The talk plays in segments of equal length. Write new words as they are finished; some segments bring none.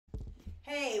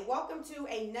Hey, welcome to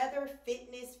another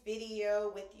fitness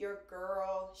video with your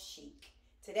girl Chic.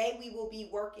 Today we will be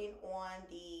working on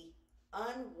the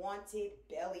unwanted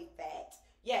belly fat.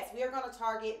 Yes, we are going to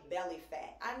target belly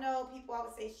fat. I know people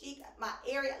always say, Chic, my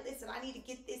area, listen, I need to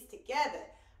get this together.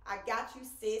 I got you,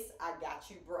 sis. I got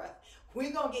you, bruh.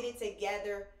 We're going to get it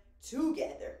together.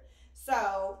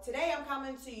 So today I'm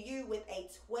coming to you with a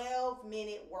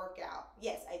 12-minute workout.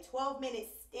 Yes, a 12-minute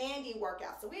standing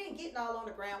workout. So we ain't getting all on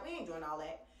the ground. We ain't doing all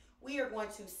that. We are going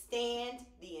to stand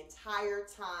the entire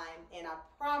time, and I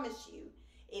promise you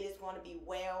it is going to be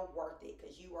well worth it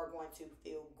because you are going to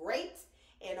feel great.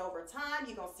 And over time,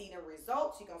 you're going to see them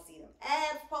results. You're going to see them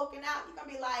abs poking out. You're going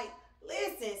to be like,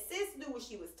 listen, sis knew what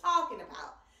she was talking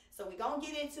about. So we're going to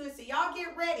get into it. So y'all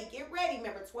get ready. Get ready.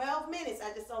 Remember, 12 minutes.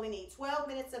 I just only need 12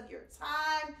 minutes of your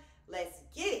time. Let's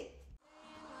get it.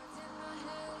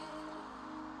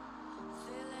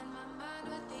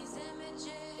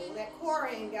 Pull that core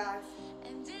in, guys.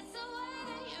 And it's the way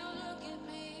that you look at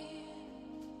me.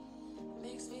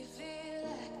 Makes me feel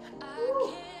like I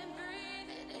can't breathe.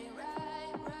 It ain't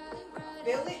right.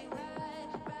 Feel it?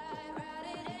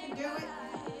 You can do it.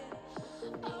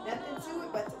 Ain't nothing to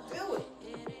it but to do it.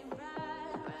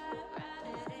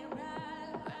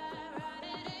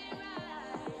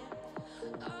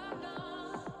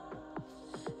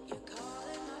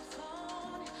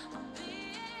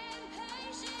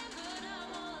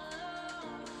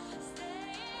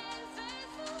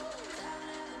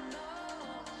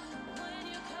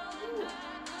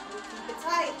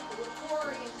 Tight, pull the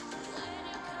core in.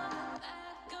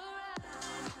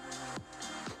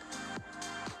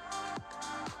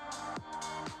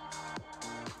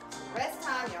 Rest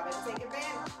time, y'all better take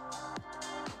advantage.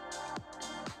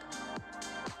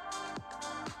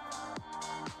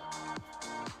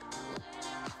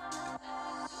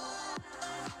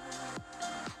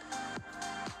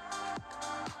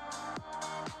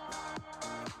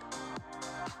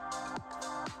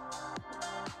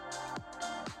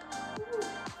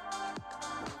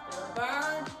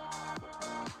 Burn.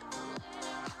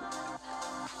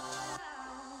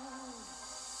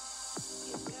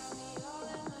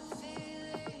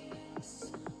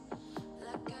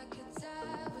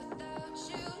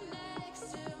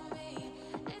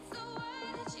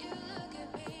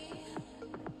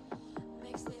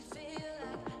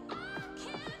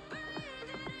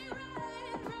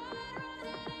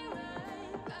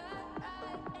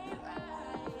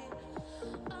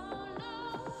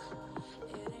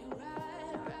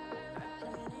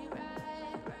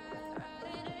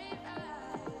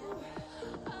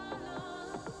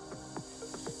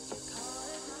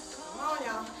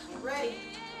 Y'all, get ready.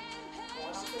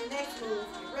 Going on to the next move.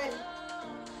 Get ready.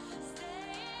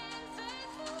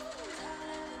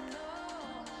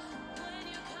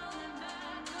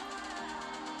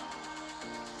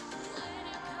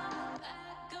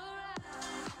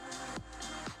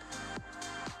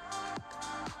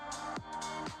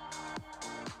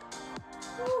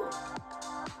 Woo.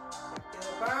 Feel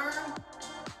the burn.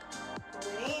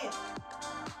 Pull it in.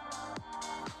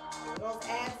 Pull those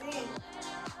abs in.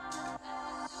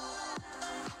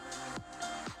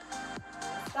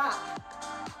 Stop.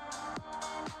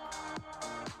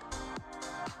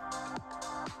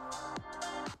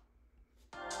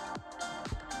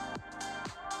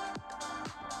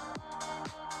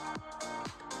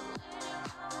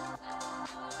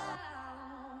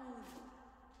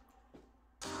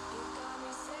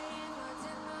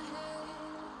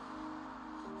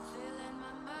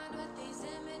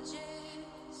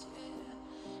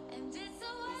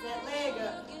 That leg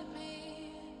up.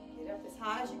 Get up as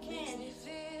high as you can.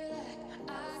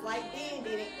 Slight bend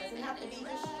in it. Doesn't have to be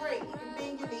just straight. You can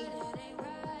bend your knee.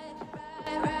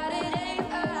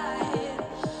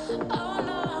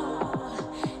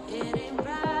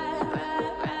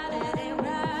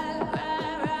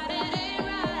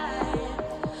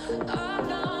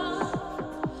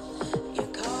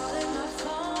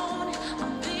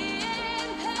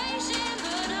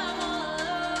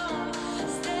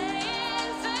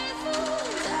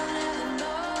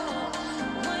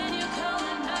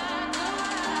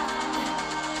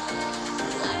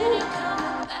 When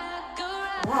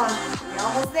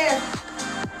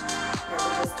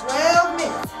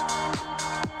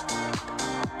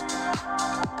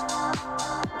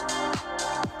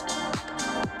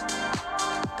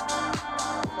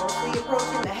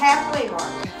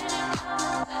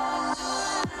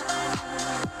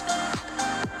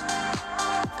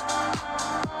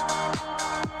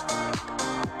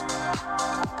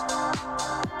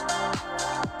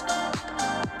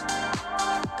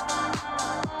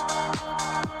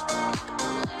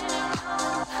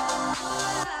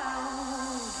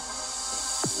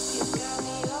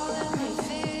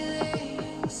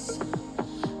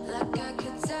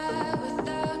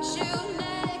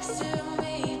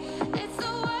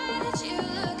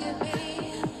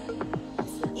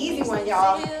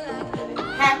y'all.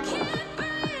 Have to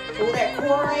pull that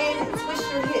core in and twist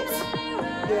your hips.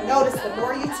 You'll notice the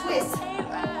more you twist,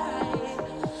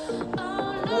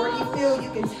 the more you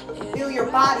can feel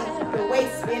your body, your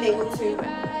waist being able to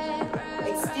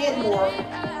extend more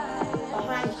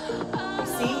behind you. You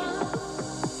see?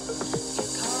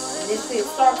 And if it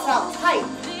starts out tight,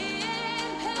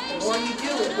 the more you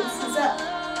do, it loosens up.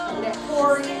 Pull that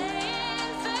core in.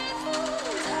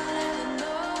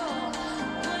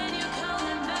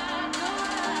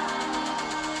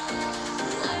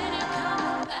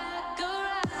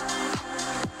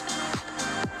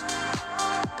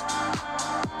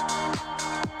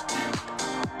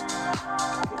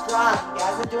 You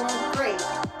guys are doing great.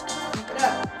 Keep it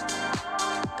up.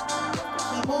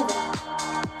 Keep moving.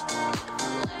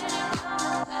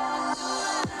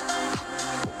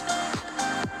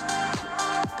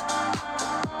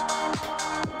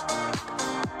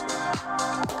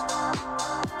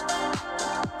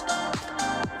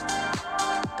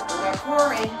 Pull that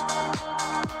core in.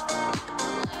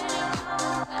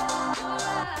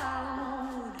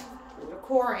 Pull the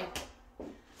core in.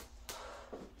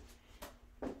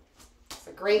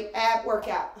 Great ab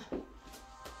workout.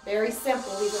 Very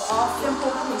simple. These are all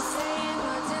simple moves.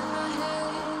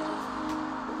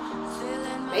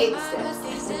 Baby steps.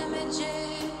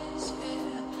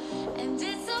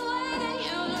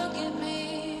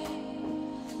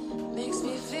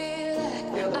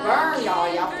 Feel the burn, y'all.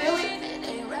 Y'all feel it?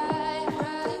 You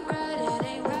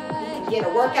can get a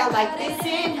workout like this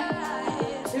in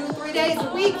 2-3 days a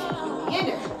week. You be in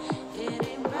there.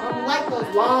 I don't like those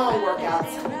long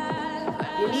workouts.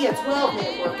 You need a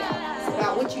 12-minute workout. It's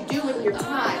about what you do with your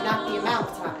time, not the amount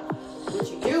of time. What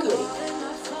you do with it.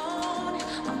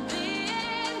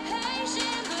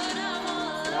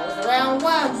 That was round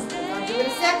one. We're going to do it a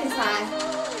second time.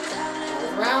 That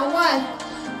was round one.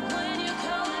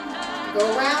 Go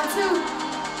round two.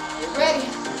 Get ready.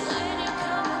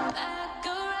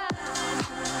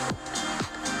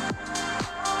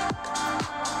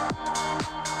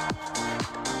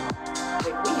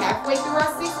 We halfway through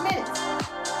our 6 minutes.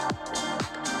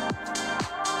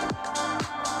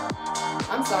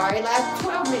 I'm sorry, last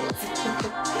 12 minutes.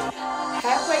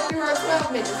 Halfway through our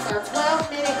 12 minutes. Our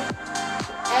 12-minute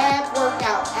ab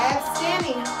workout, ab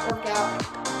standing workout.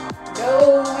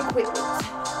 No equipment.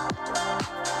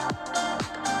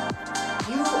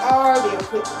 You are the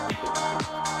equipment.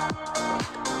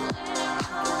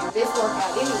 Do this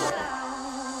workout anywhere.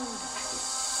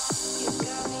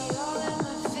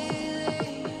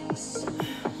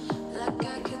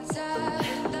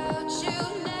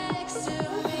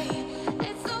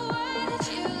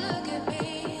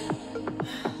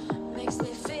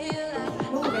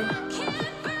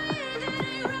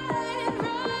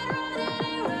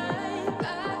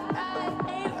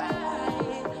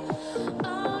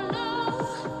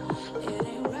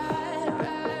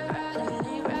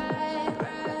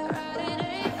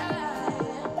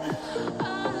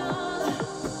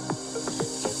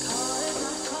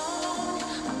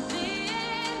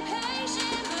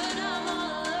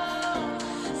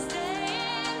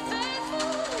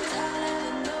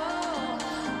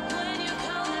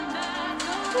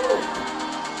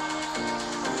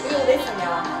 Feel this one,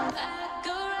 y'all.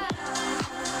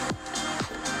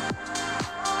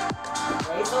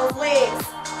 Raise those legs.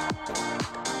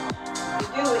 You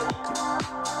do it.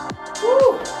 Woo!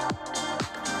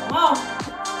 Come on.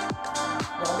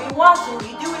 Don't be watching.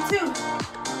 You do it too.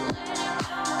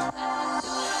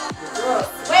 Girl,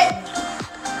 sweating.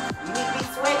 You need to be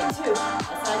sweating too.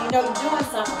 That's how you know you're doing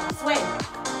something. You're sweating.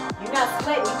 You're not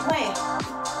sweating. You're playing.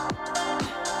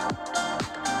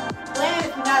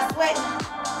 If you're not sweating,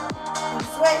 you're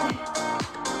sweating.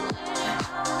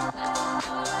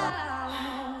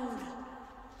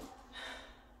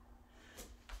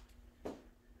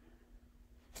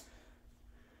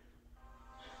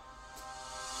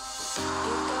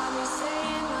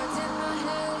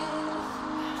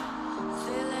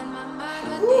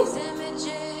 Woo.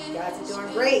 You guys are doing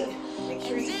great. Make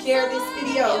sure you share this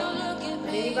video with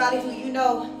anybody who you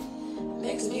know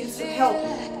that can use some help.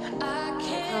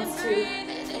 Comes to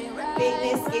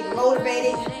fitness, getting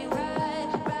motivated,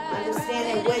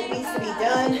 understanding what needs to be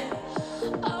done to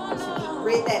get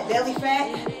rid of that belly fat.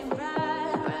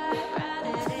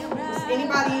 Just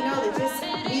anybody you know that just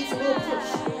needs a little push.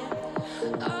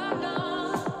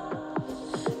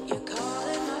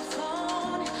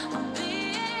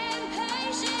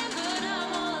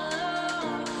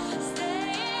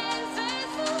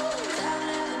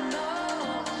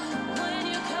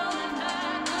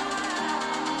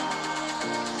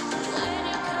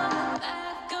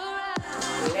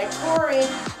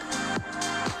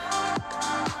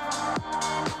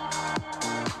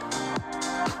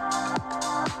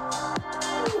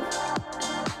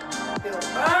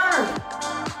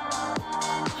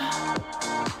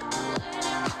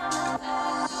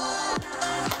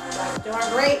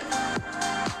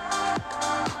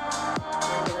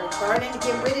 Burning to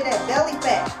get rid of that belly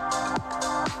fat.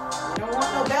 You don't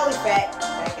want no belly fat.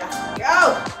 That got to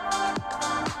go.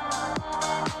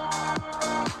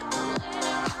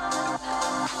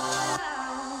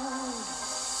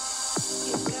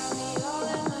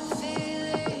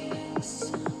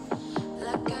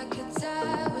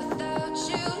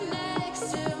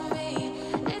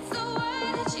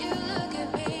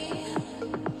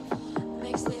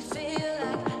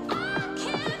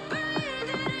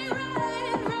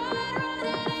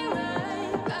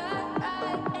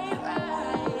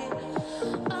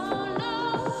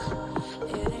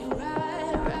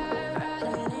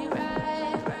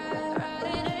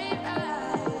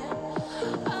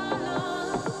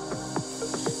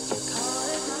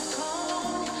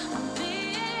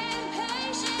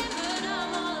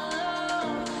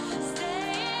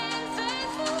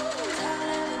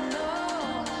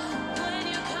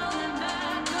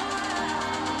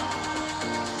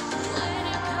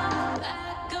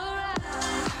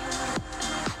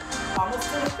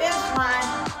 Almost to the finish line.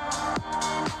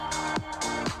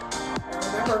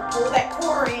 Remember, pull that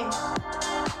core in.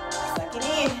 Suck it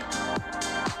in.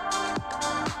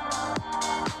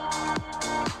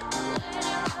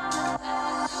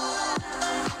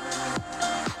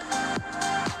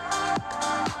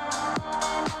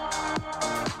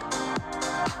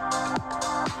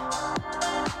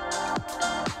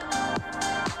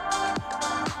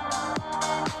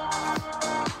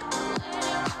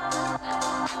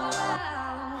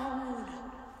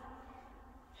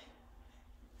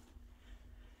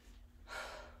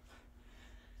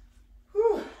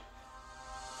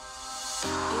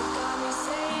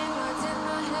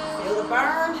 Feel the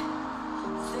burn.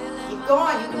 Keep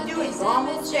going. You can do it. You're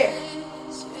almost there.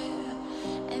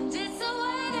 You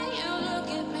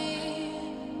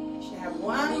should have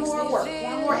one more work,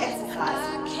 one more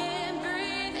exercise.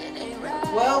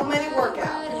 12-minute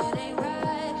workout.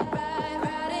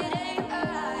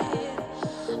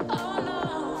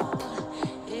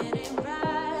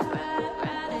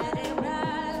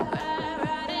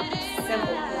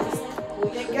 Simple.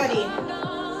 Pull that gut in.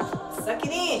 Suck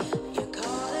it in.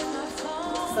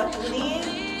 Suck it in.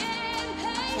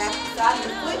 Tap the side of the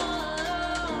foot.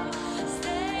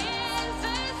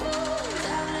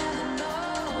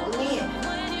 Pull in.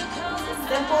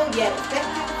 Simple yet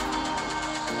effective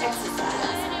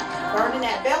exercise. Burning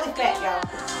that belly fat, y'all.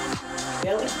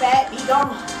 Belly fat be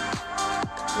gone.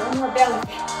 No more belly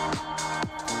fat.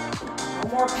 No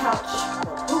more pouch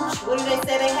or pooch. What do they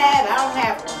say they have? I don't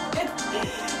have one.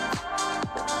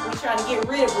 We're trying to get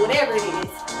rid of whatever it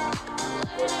is.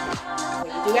 When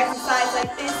you do exercise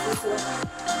like this will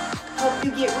help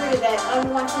you get rid of that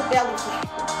unwanted belly fat.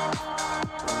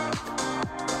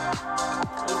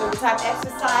 These are the type of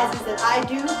exercises that I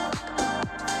do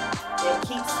that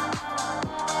keeps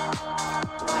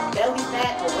my belly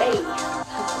fat away.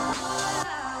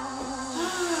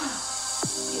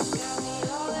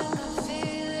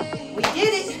 We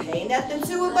did it. Ain't nothing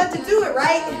to it but to do it,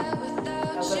 right?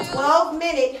 That was a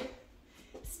 12-minute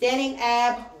standing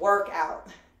ab workout.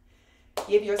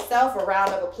 Give yourself a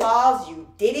round of applause. You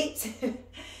did it.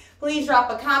 Please drop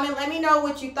a comment. Let me know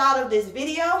what you thought of this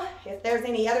video. If there's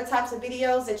any other types of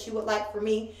videos that you would like for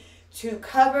me to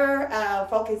cover,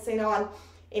 focusing on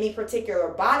any particular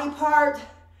body part,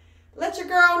 let your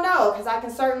girl know, because I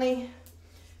can certainly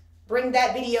bring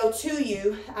that video to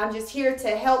you. I'm just here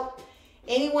to help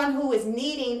anyone who is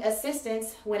needing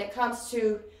assistance when it comes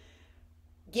to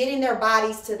getting their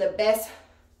bodies to the best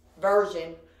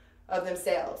version of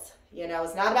themselves. You know,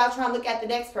 it's not about trying to look at the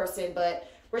next person, but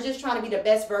we're just trying to be the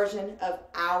best version of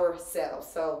ourselves.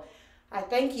 So I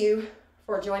thank you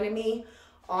for joining me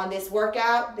on this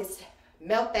workout, this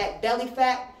melt that belly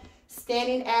fat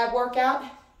standing ab workout.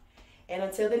 And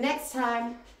until the next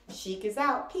time, Chic is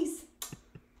out. Peace.